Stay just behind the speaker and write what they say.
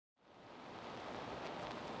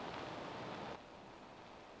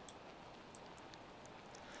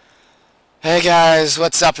Hey guys,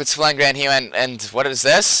 what's up? It's Flengrand here, and what is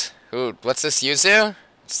this? What's this Yuzu?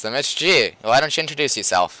 It's the Mitch G. Why don't you introduce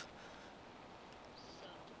yourself?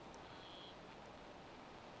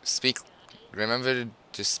 Speak, remember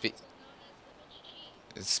to speak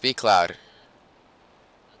loud.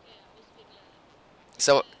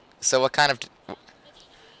 So, so what kind of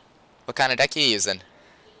deck are you using?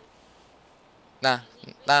 Nah,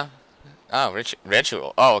 nah. Oh,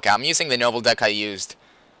 ritual. Oh, okay. I'm using the noble deck I used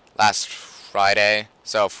last Friday.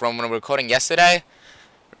 So from when we were recording yesterday,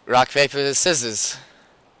 rock paper scissors.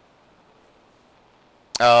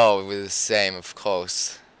 Oh, we're the same, of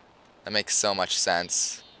course. That makes so much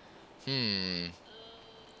sense. Hmm.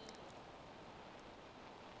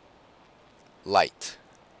 Light.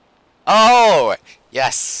 Oh!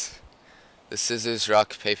 Yes! The scissors,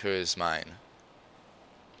 rock, paper is mine.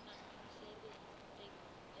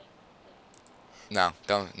 No,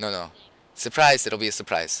 don't. No, no. Surprise! It'll be a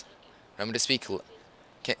surprise. Remember to speak.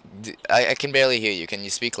 I can barely hear you. Can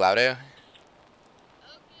you speak louder?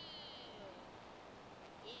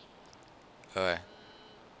 Okay.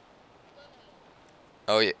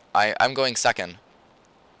 Oh, yeah, I'm going second.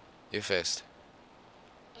 You first.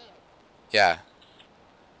 Yeah.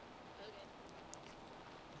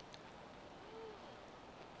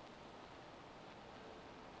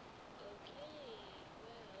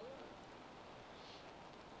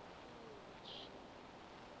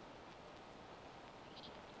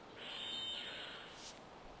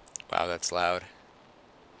 Wow, that's loud.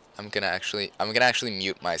 I'm gonna actually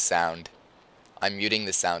mute my sound. I'm muting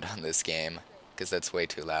the sound on this game because that's way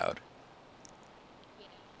too loud.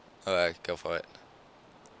 Okay, go for it.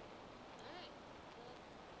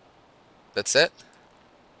 That's it?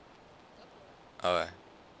 Okay.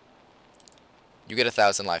 You get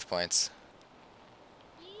 1,000 life points,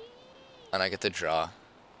 and I get to draw.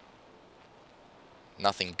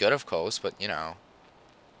 Nothing good, of course, but you know.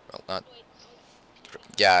 Well, not.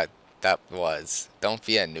 Yeah, that was. Don't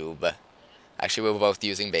be a noob. Actually, we're both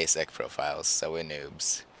using basic profiles, so we're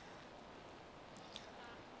noobs.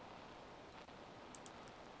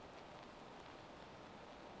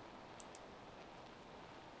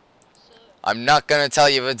 I'm not gonna tell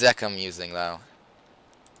you what deck I'm using, though.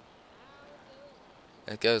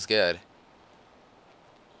 It goes good.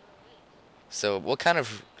 So, what kind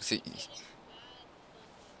of... See,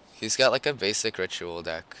 he's got like a basic ritual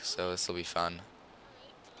deck, so this will be fun.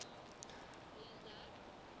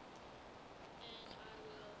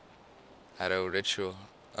 Addo ritual.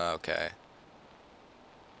 Okay.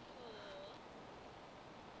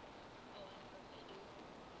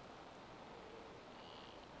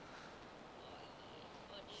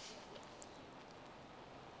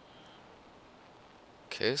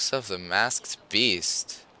 Curse of the Masked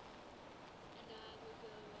Beast.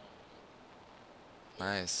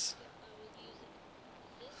 Nice.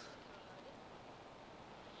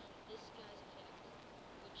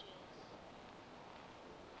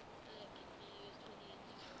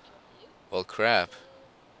 Well, crap.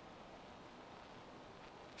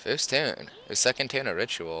 First turn. Or second turn a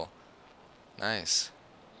ritual. Nice.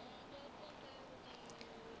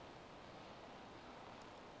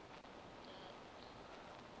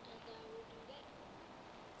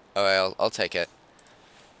 Alright, I'll take it.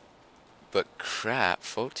 But crap,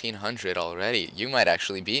 1400 already. You might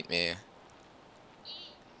actually beat me.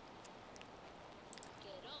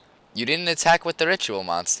 You didn't attack with the ritual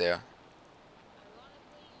monster.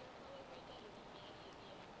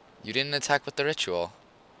 You didn't attack with the ritual.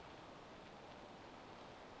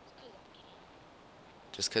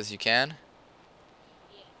 Just 'cause you can?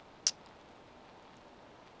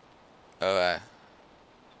 Alright.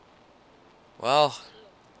 Well,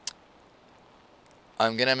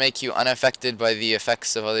 I'm gonna make you unaffected by the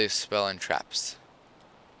effects of other spell and traps.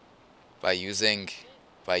 By using...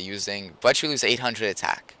 But you lose 800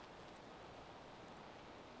 attack.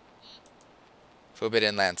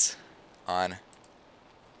 Forbidden Lance. On.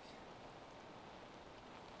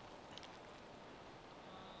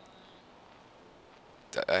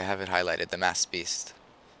 I have it highlighted, the Masked Beast.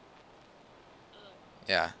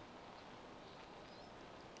 Yeah.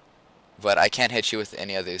 But I can't hit you with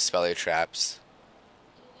any other spell or traps.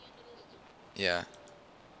 Yeah.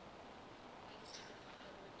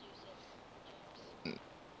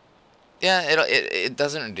 Yeah, it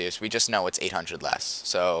doesn't reduce. We just know it's 800 less.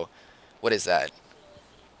 So, what is that?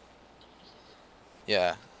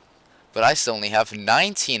 Yeah. But I still only have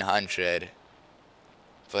 1900.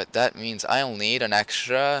 But that means I'll need an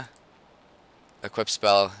extra equip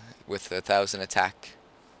spell with 1,000 attack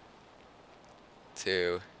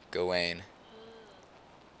to Gawain.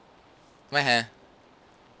 Meh.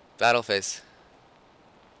 Battle phase.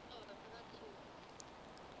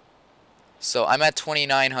 So I'm at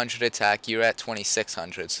 2900 attack, you're at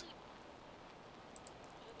 2600s.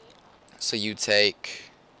 So you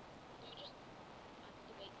take...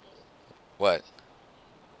 What?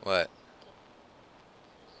 What?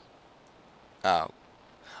 Oh.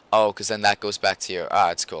 Oh, because then that goes back to your... Ah,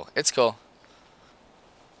 it's cool. It's cool.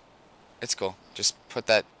 It's cool. Just put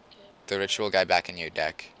that... the ritual guy back in your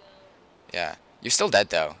deck. Yeah. You're still dead,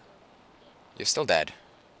 though. You're still dead.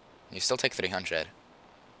 You still take 300.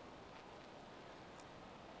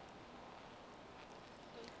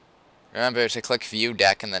 Remember to click view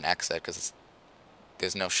deck and then exit, because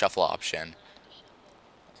there's no shuffle option.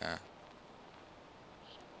 Yeah.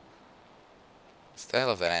 Still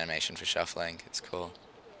love that animation for shuffling. It's cool.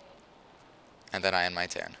 And then I end my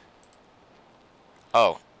turn.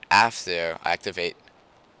 Oh, after I activate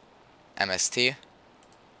MST.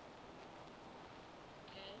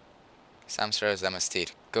 Samstra's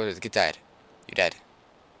MST. Go to get dead. You're dead.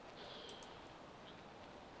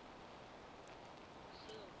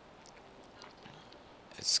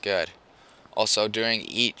 It's good. Also, during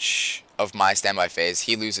each of my standby phase,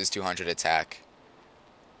 he loses 200 attack.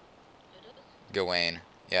 Gawain.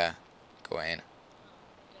 Yeah, Gawain.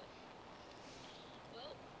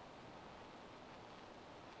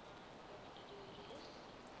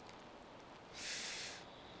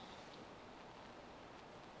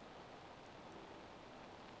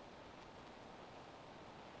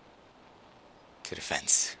 To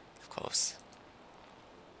defense, of course.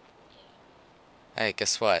 Hey,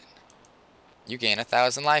 guess what? You gain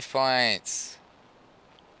 1,000 life points.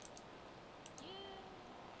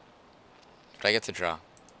 But I get to draw.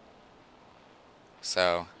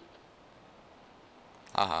 So,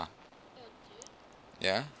 haha.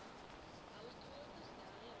 Yeah?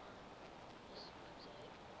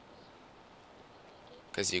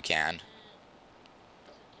 Because you can.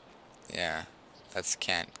 Yeah. That's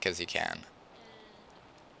can't, because you can.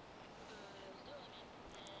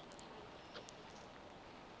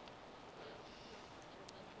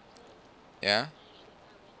 Yeah?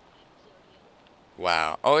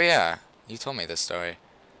 Wow. Oh yeah. You told me this story.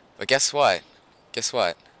 But guess what? Guess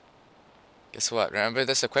what? Guess what? Remember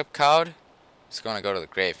this equip card? It's gonna go to the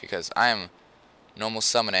grave because I am normal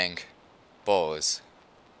summoning bows.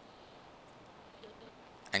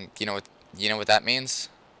 And you know what that means?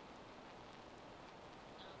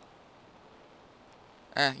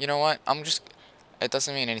 You know what? It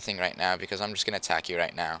doesn't mean anything right now because I'm just gonna attack you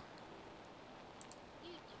right now.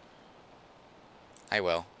 I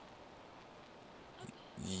will.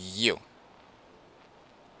 You.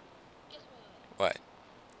 What?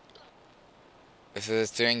 If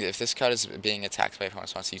this card is being attacked by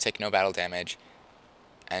opponent's monster, you take no battle damage.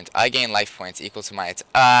 And I gain life points equal to my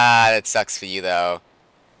that sucks for you though.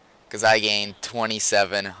 Cause I gain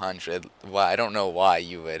 2,700. Why? I don't know why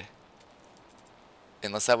you would.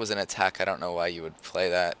 Unless that was an attack, I don't know why you would play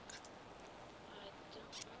that.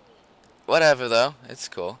 Whatever though, it's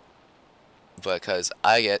cool. Because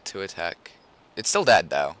I get to attack. It's still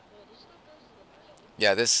dead though.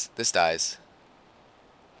 Yeah, this dies.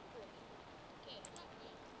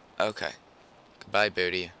 Okay. Goodbye,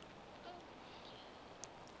 Booty.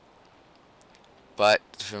 But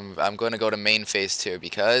I'm going to go to main phase 2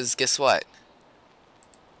 because guess what?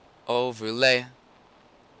 Overlay.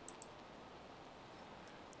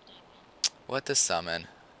 What to summon?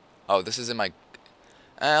 Oh, this is in my...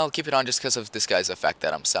 I'll keep it on just because of this guy's effect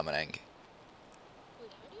that I'm summoning.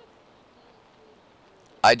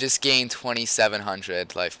 I just gained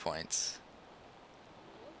 2,700 life points.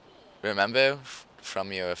 Remember?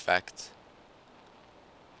 From your effect.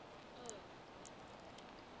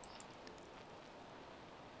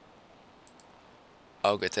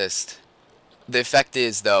 Oh, goodest. The effect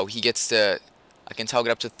is, though, he gets to... I can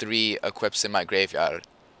target up to 3 equips in my graveyard.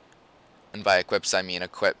 And by equips, I mean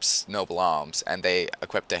equips noble arms, and they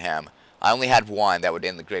equip to him. I only had 1 that would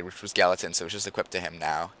end the grade, which was Gallatin, so it's just equipped to him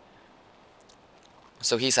now.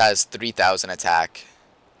 So he has 3,000 attack.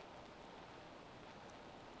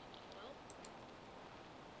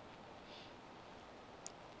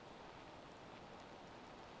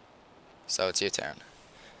 So it's your turn.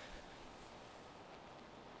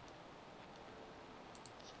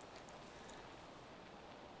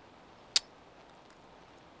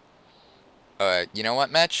 You know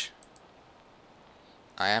what, Mitch?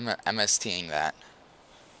 I am MSTing that.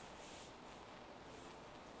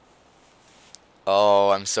 Oh,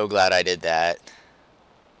 I'm so glad I did that.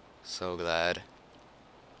 So glad.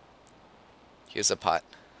 Here's a pot.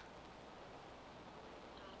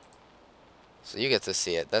 So you get to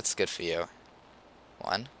see it. That's good for you.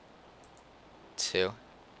 1, 2,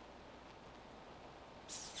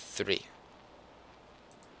 3.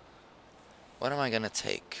 What am I gonna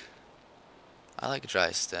take? I like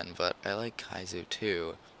Dryston, but I like Kaizu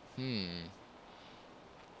too. Eeny,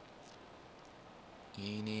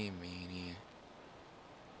 meeny.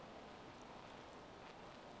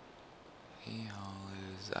 He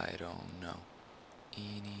hollers, I don't know.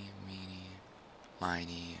 Eeny, meeny,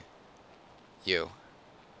 miny. You.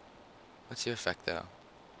 What's your effect though?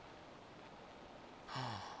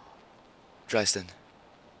 Dryston.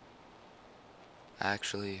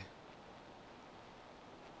 Actually,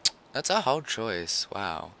 that's a hard choice.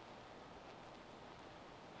 Wow.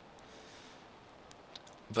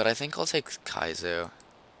 But I think I'll take Kaizu.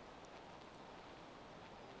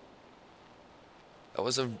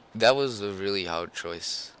 That was a really hard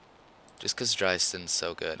choice. Just 'cause Dryston's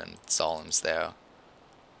so good and Solemn's there.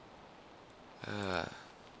 Uh,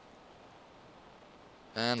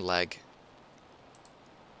 and leg.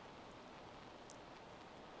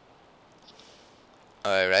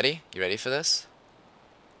 Alright, ready? You ready for this?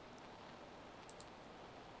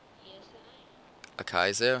 A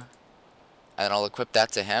Kaizu. And I'll equip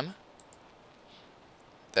that to him.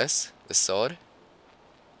 This sword.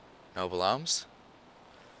 Noble arms.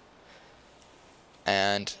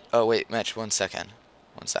 And, oh wait, Mitch, 1 second.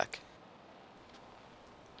 1 sec.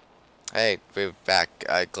 Hey, we're back.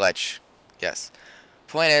 Glitch. Yes.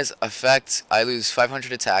 Point is, effect, I lose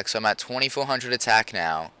 500 attack, so I'm at 2400 attack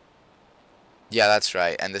now. Yeah, that's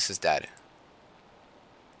right, and this is dead.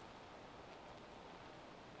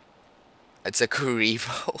 It's a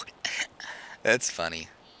Kuribo. That's funny.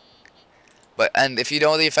 And if you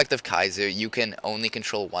know the effect of Kaizu, you can only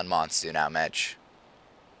control one monster now, Mitch.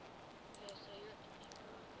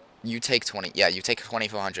 You take 20, yeah, you take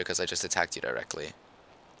 2400 because I just attacked you directly.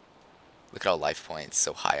 Look at all life points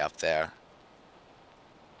so high up there.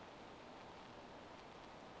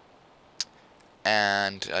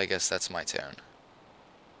 And I guess that's my turn.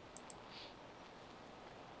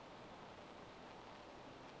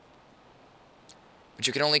 But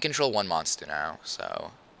you can only control one monster now,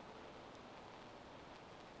 so...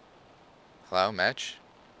 Hello, Mitch?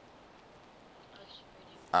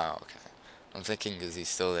 Oh, okay. I'm thinking, is he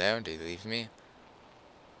still there? Did he leave me?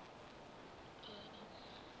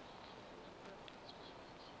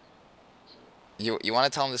 You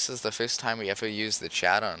want to tell him this is the first time we ever used the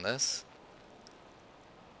chat on this?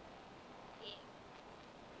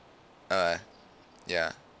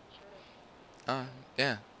 Yeah.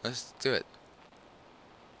 Yeah, let's do it.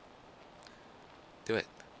 Do it.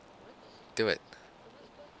 Do it.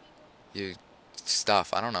 You...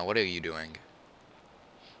 Stuff. I don't know. What are you doing?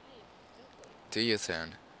 Do your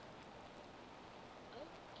turn.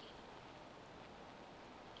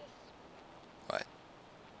 What?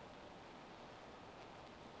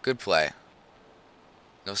 Good play.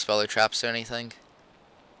 No speller traps or anything?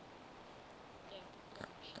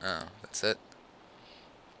 Oh, that's it?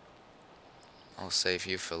 I'll save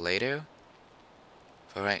you for later.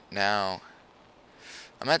 For right now...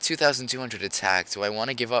 I'm at 2,200 attack. Do I want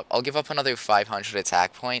to give up? I'll give up another 500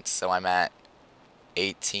 attack points, so I'm at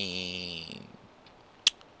 18...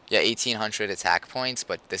 Yeah, 1,800 attack points,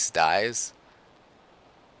 but this dies.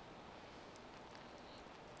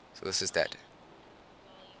 So this is dead.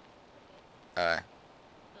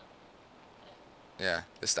 Yeah,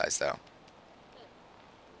 this dies though.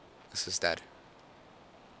 This is dead.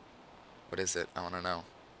 What is it? I want to know.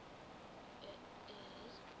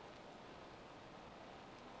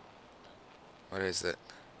 What is it?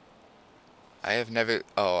 I have never...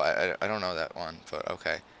 Oh, I don't know that one, but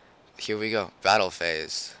okay. Here we go. Battle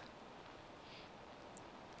phase.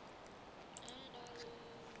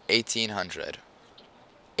 1,800.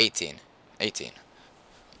 18. 18.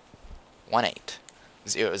 1-8.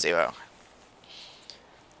 0-0.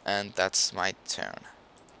 And that's my turn.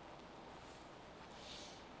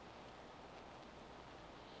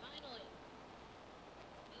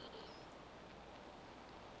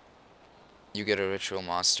 You get a ritual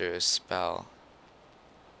monster spell.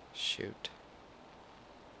 Shoot.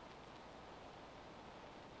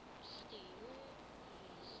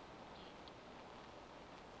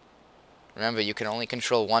 Remember, you can only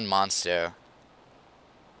control one monster.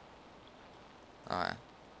 Alright.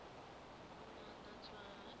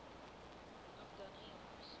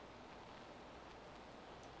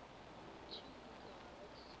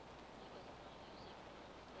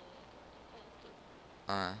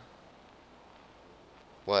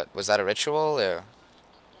 What? Was that a ritual, or...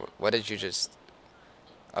 What did you just...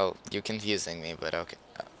 Oh, you're confusing me, but okay.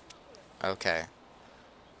 Okay.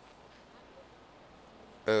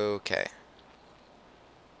 Okay.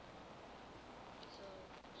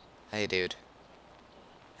 Hey, dude.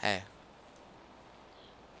 Hey.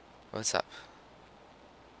 What's up?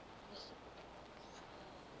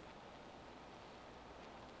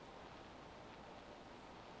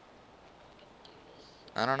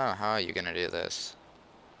 I don't know. How are you gonna do this?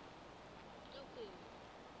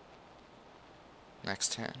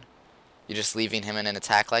 Next turn. You just leaving him in an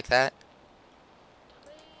attack like that?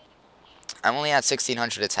 I'm only at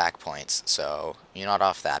 1600 attack points, so you're not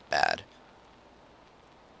off that bad.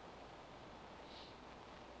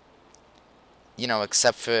 You know,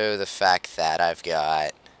 except for the fact that I've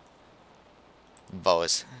got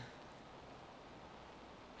bows.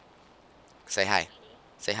 Say hi.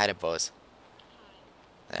 Say hi to bows.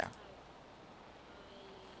 There.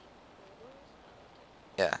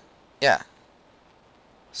 Yeah. Yeah.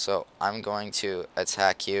 So I'm going to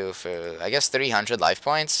attack you for, I guess, 300 life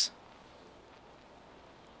points.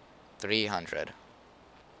 300.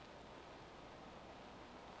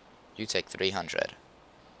 You take 300.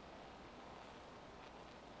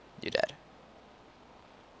 You dead.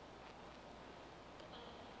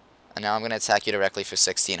 And now I'm going to attack you directly for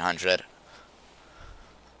 1600.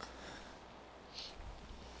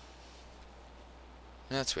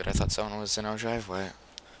 That's weird. I thought someone was in our driveway.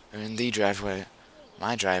 Or in the driveway.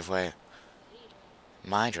 My driveway.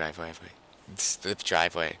 My driveway. The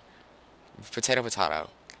driveway. Potato, potato.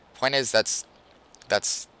 Point is, that's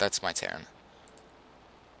my turn.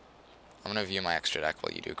 I'm gonna view my extra deck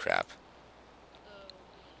while you do crap.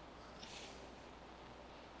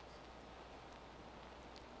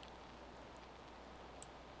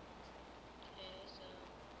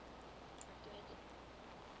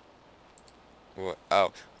 What?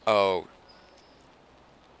 Oh. Oh.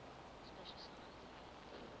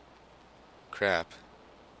 Crap.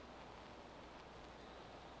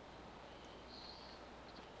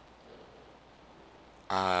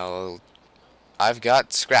 I've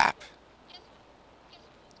got scrap.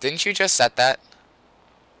 Didn't you just set that?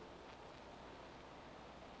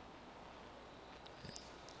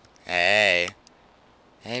 Hey.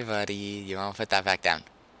 Hey, buddy. You wanna put that back down?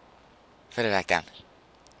 Put it back down.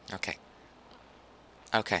 Okay.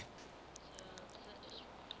 Okay.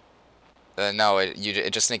 No,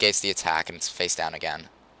 it just negates the attack and it's face down again.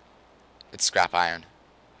 It's scrap iron.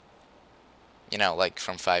 You know, like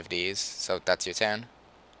from 5Ds. So that's your turn.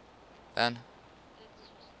 Then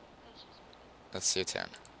that's your turn.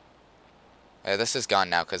 This is gone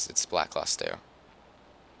now because it's blackluster.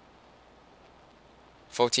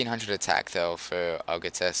 1400 attack though for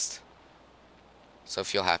Algotist. So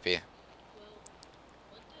feel happy.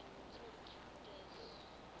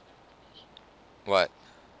 What?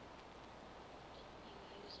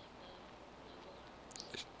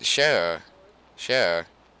 Sure. Sure.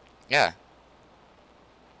 Yeah.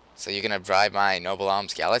 So you're gonna bribe my Noble Arm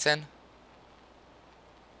skeleton?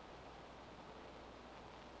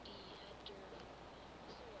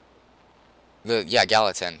 Yeah,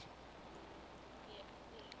 Gallatin.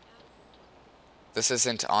 This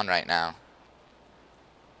isn't on right now.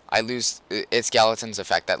 It's Gallatin's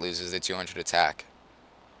effect that loses the 200 attack.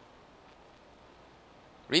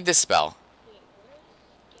 Read this spell.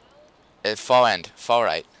 Far end, far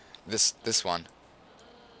right. This one.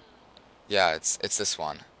 Yeah, it's this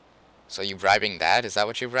one. So you bribing that? Is that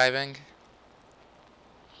what you're bribing?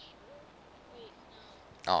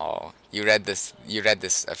 Oh, you read this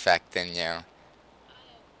effect, didn't you?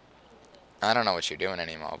 I don't know what you're doing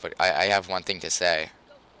anymore, but I have one thing to say.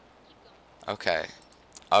 Okay.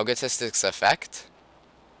 Algotistic's effect.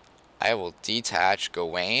 I will detach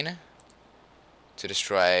Gawain to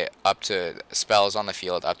destroy up to spells on the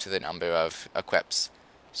field up to the number of equips.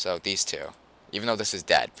 So these two. Even though this is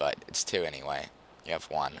dead, but it's two anyway. You have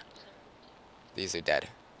one. These are dead.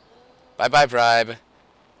 Bye bye, bribe.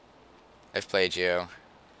 I've played you.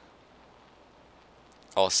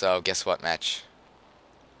 Also, guess what, match?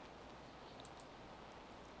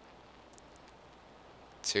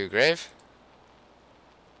 2 grave.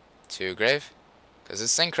 2 grave. Because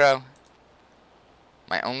it's synchro.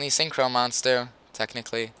 My only synchro monster,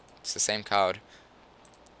 technically. It's the same card.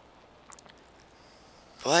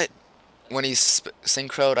 But when he's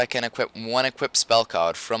synchroed, I can equip one equip spell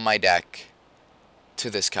card from my deck to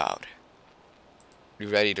this card. You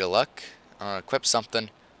ready to look? I'm gonna equip something.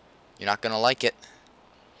 You're not gonna like it.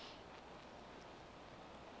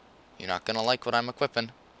 You're not gonna like what I'm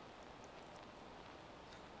equipping.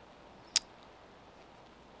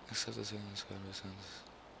 Except this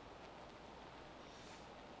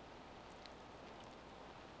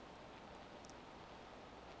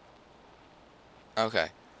okay.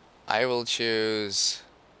 I will choose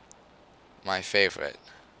my favorite.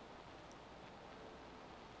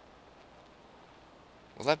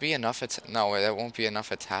 Will that be enough no, that won't be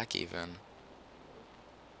enough attack even.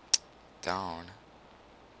 Down.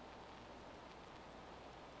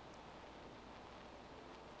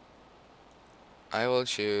 I will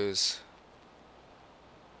choose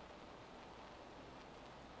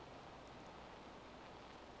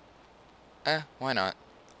Why not?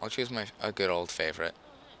 I'll choose a good old favorite.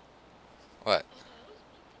 What?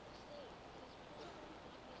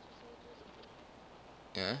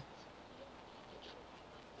 Yeah?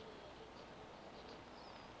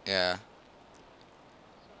 Yeah.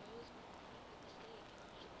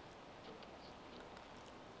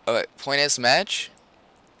 Oh, wait. Point is, match.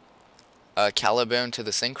 Caliburn to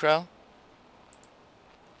the synchro.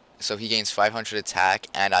 So he gains 500 attack,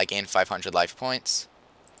 and I gain 500 life points.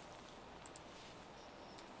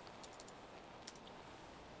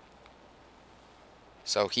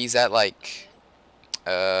 So he's at like,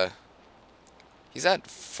 uh, he's at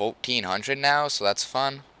 1400 now, so that's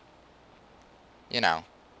fun. You know.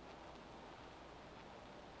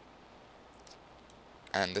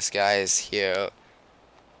 And this guy is here,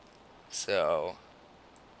 so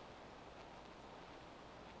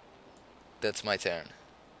that's my turn.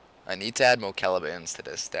 I need to add more Caliburns to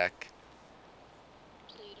this deck.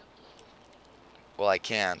 Well, I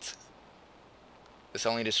can't. This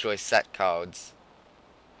only destroys set cards.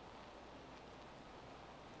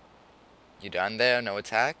 You done there? No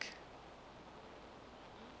attack?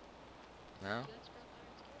 No?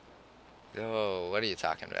 Oh, what are you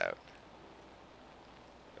talking about?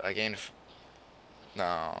 I gained...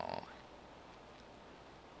 No.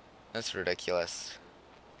 That's ridiculous.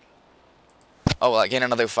 Oh, well, I gain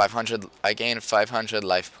another 500... I gained 500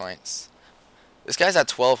 life points. This guy's at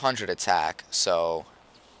 1200 attack, so...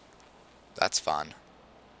 That's fun.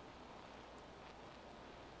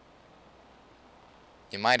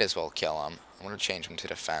 You might as well kill him. I'm gonna change him to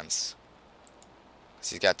defense. Because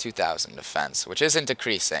he's got 2000 defense, which isn't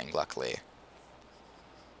decreasing, luckily.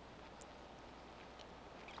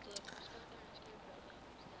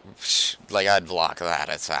 Like, I'd block that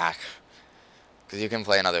attack. Because you can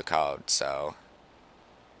play another card, so...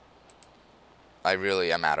 I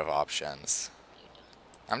really am out of options.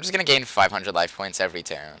 I'm just gonna gain 500 life points every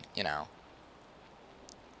turn, you know.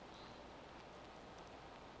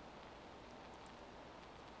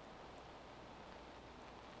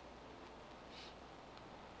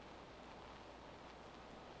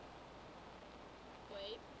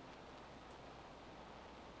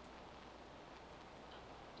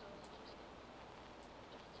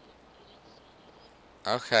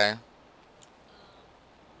 Okay.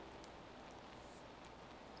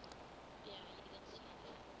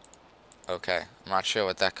 Okay. I'm not sure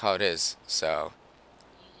what that code is, so...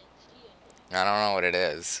 I don't know what it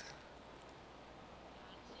is.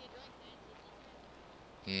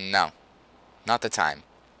 No. Not the time.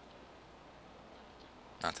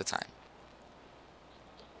 Not the time.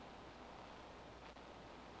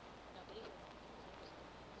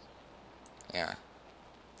 Yeah.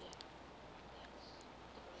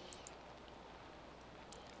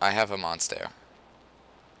 I have a monster.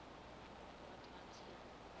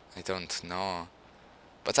 I don't know.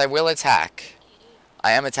 But I will attack.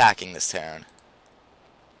 I am attacking this turn.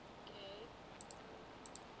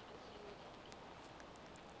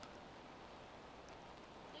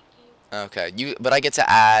 Okay, but I get to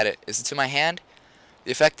add... Is it to my hand?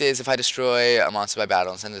 The effect is, if I destroy a monster by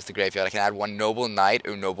battle and send it to the graveyard, I can add one Noble Knight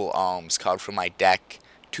or Noble Alms card from my deck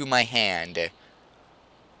to my hand.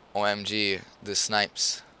 OMG, the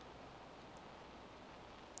snipes.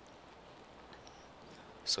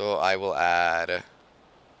 So I will add...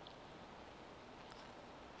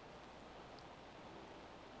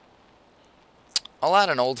 I'll add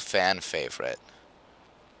an old fan favorite.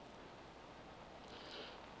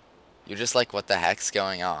 You're just like, what the heck's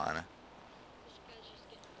going on?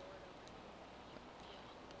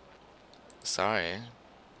 Sorry.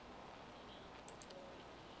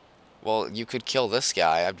 Well, you could kill this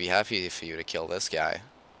guy. I'd be happy for you to kill this guy.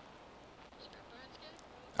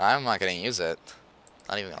 I'm not gonna use it.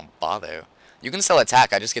 Not even gonna bother. You can still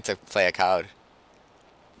attack, I just get to play a card.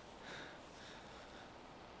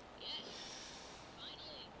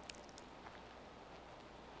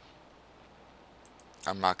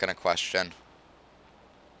 I'm not gonna question.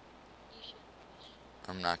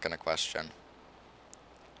 I'm not gonna question.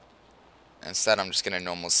 Instead, I'm just gonna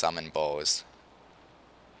normal summon bows.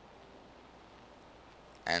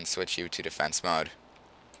 And switch you to defense mode.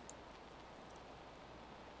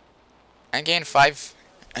 And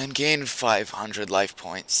gain 500 life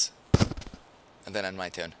points. And then end my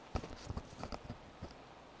turn.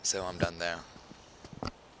 So I'm done there.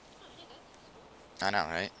 I know,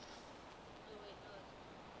 right?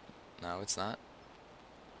 No, it's not.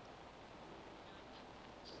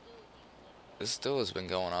 This duel has been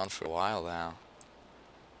going on for a while now.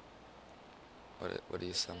 What do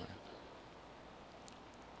you summon?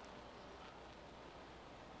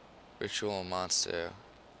 Ritual monster.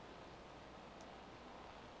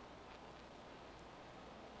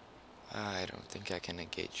 think I can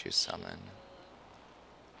negate you summon.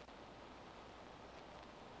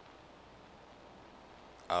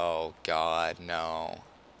 Oh god, no.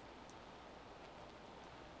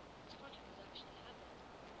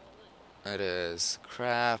 It is.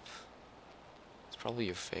 Crap. It's probably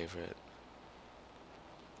your favorite.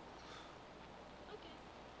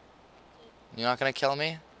 You're not gonna kill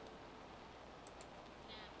me?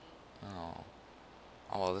 Oh.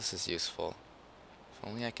 Oh, well, this is useful. If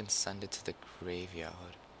only I can send it to the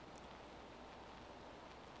graveyard.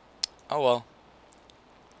 Oh, well.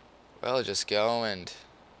 Well, just go and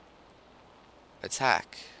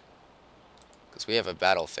attack. Because we have a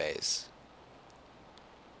battle phase.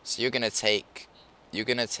 So you're gonna take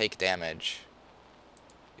damage.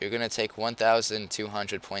 You're gonna take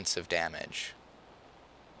 1,200 points of damage.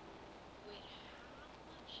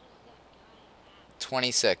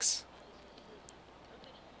 26.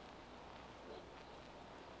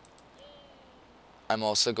 I'm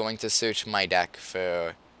also going to search my deck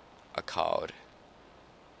for a card.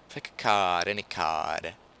 Pick a card, any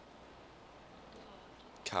card.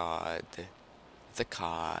 Card. The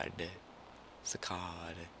card. The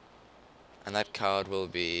card. And that card will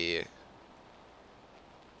be...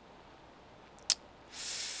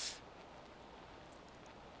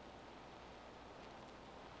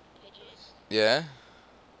 Yeah?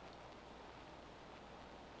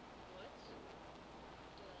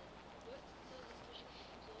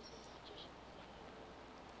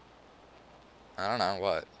 I don't know,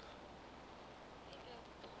 what?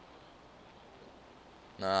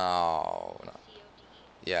 No, no.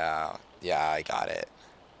 Yeah, yeah, I got it.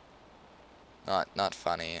 Not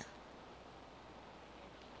funny.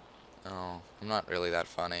 No, I'm not really that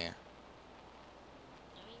funny.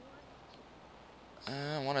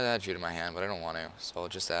 I wanted to add you to my hand, but I don't want to, so I'll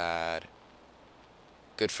just add...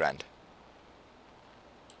 Good friend.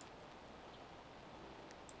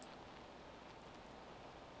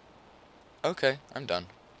 Okay, I'm done.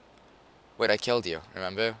 Wait, I killed you,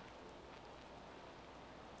 remember?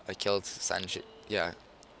 I killed Sanji. Yeah.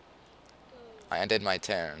 I ended my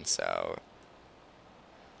turn, so...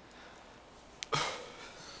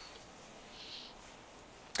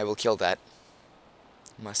 I will kill that.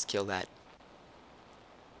 Must kill that.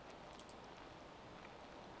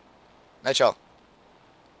 Mitchell.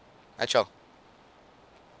 Mitchell.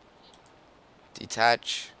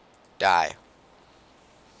 Detach. Die.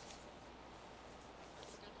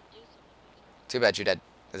 Too bad you're dead.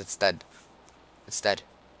 It's dead. It's dead.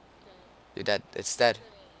 You're dead. It's dead.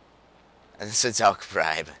 And it's a dark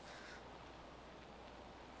bribe.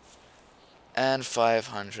 And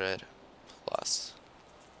 500 plus.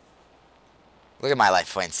 Look at my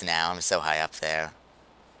life points now. I'm so high up there.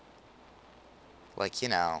 Like, you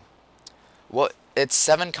know. What? It's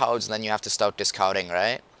 7 cards and then you have to start discarding,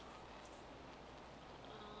 right?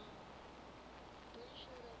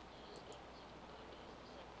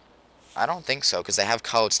 I don't think so, because they have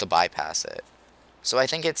codes to bypass it. So I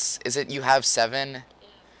think it's... Is it you have 7?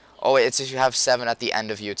 Oh, it's if you have 7 at the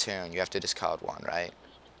end of your turn. You have to discard 1, right?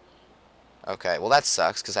 Okay, well that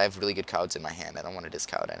sucks, because I have really good cards in my hand. I don't want to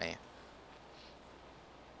discard any.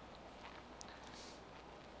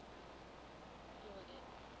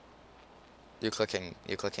 You're clicking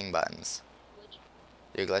buttons.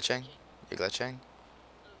 You're glitching? You're glitching?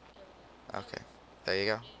 Okay, there you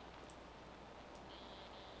go.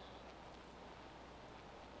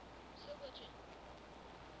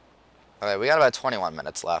 Alright, we got about 21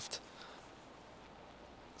 minutes left.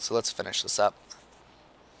 So let's finish this up.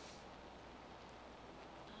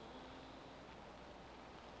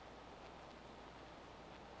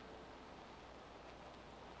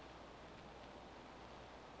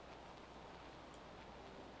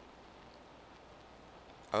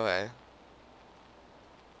 Okay.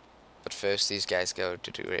 But first, these guys go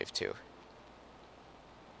to do Rave 2.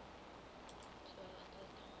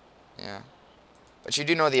 Yeah. But you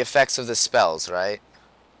do know the effects of the spells, right?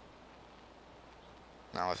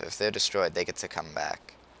 Now, if they're destroyed, they get to come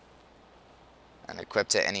back. And equip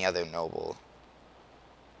to any other noble.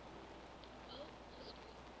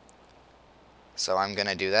 So I'm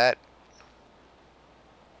gonna do that.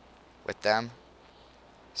 With them.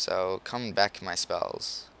 So, come back my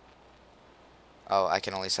spells. Oh, I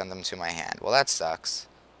can only send them to my hand. Well, that sucks.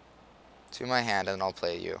 To my hand, and I'll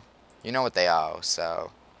play you. You know what they are,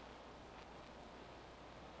 so...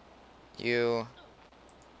 You...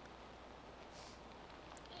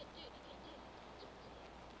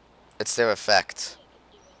 It's their effect.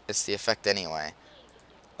 It's the effect anyway.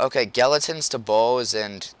 Okay, Gelatons to bows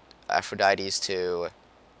and Aphrodite's to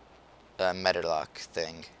Metallock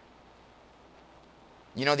thing.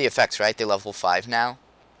 You know the effects, right? They level 5 now?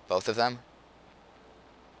 Both of them?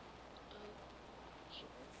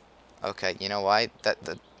 Okay, you know why?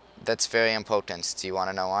 That's very important. Do you want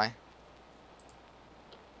to know why?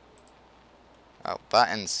 Oh,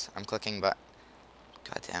 buttons. I'm clicking God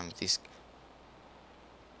damn, these...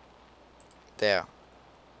 There.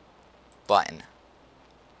 Button.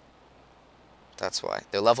 That's why.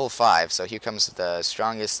 They're level 5, so here comes the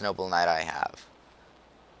strongest noble knight I have.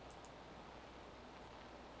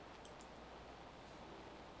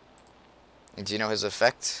 Do you know his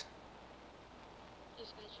effect?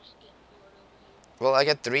 Well, I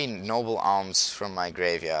get 3 noble alms from my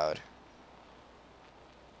graveyard.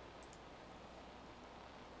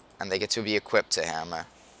 And they get to be equipped to him.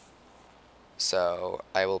 So,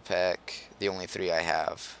 I will pick the only 3 I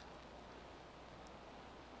have.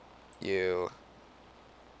 You.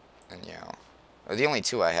 And you. Or the only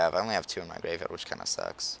 2 I have. I only have 2 in my graveyard, which kind of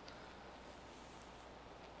sucks.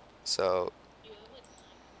 So,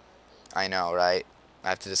 I know, right? I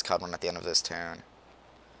have to discard one at the end of this turn.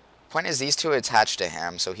 Point is, these 2 are attached to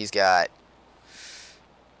him, so he's got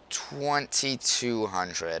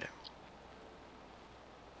 2,200.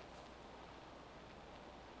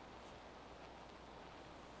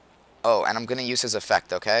 Oh, and I'm gonna use his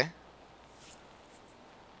effect, okay?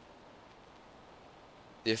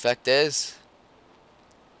 The effect is...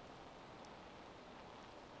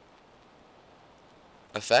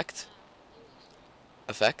 Effect?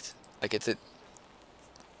 Effect? I get to...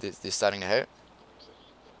 They're starting to hurt?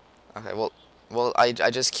 Okay, well, I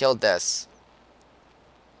just killed this.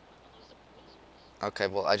 Okay,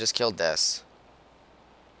 well, I just killed this.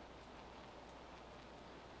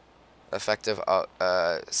 Effective,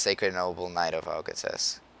 Sacred Noble Knight of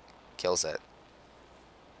Alcatis. Kills it.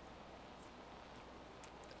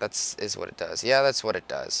 Is what it does. Yeah, that's what it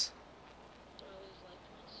does.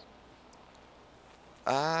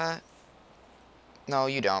 No,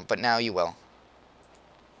 you don't, but now you will.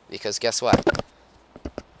 Because guess what?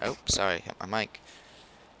 Oh, sorry, hit my mic.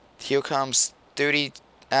 Here comes 30,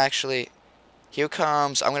 actually, here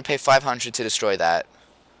comes, I'm gonna pay 500 to destroy that.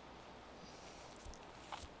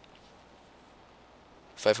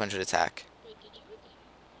 500 attack.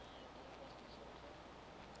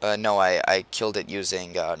 No, I killed it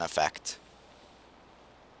using an effect.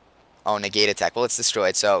 Oh, negate attack. Well, it's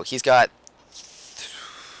destroyed, so he's got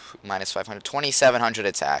minus 500, 2,700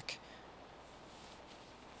 attack.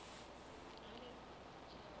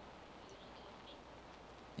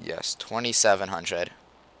 Yes, 2,700.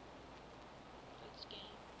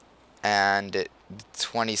 And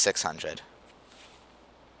 2,600.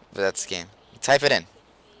 But that's the game. Type it in.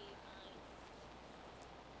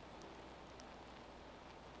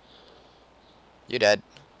 You're dead.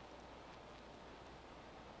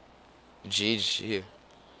 GG.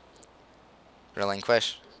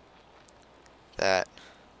 Relinquish. That.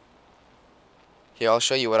 Here, I'll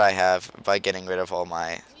show you what I have by getting rid of all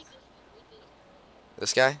my...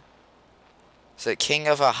 This guy? It's the king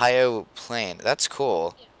of a higher plane. That's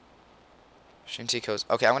cool. Shintico's...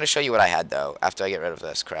 Okay, I'm going to show you what I had, though, after I get rid of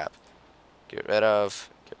this crap. Get rid of...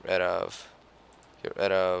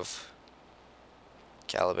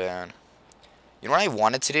 Caliban. You know what I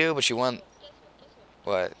wanted to do, but you won't...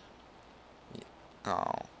 What?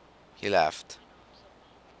 Oh. He left.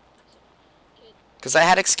 Because I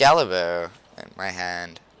had Excalibur in my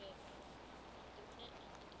hand.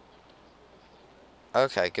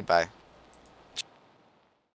 Okay, goodbye.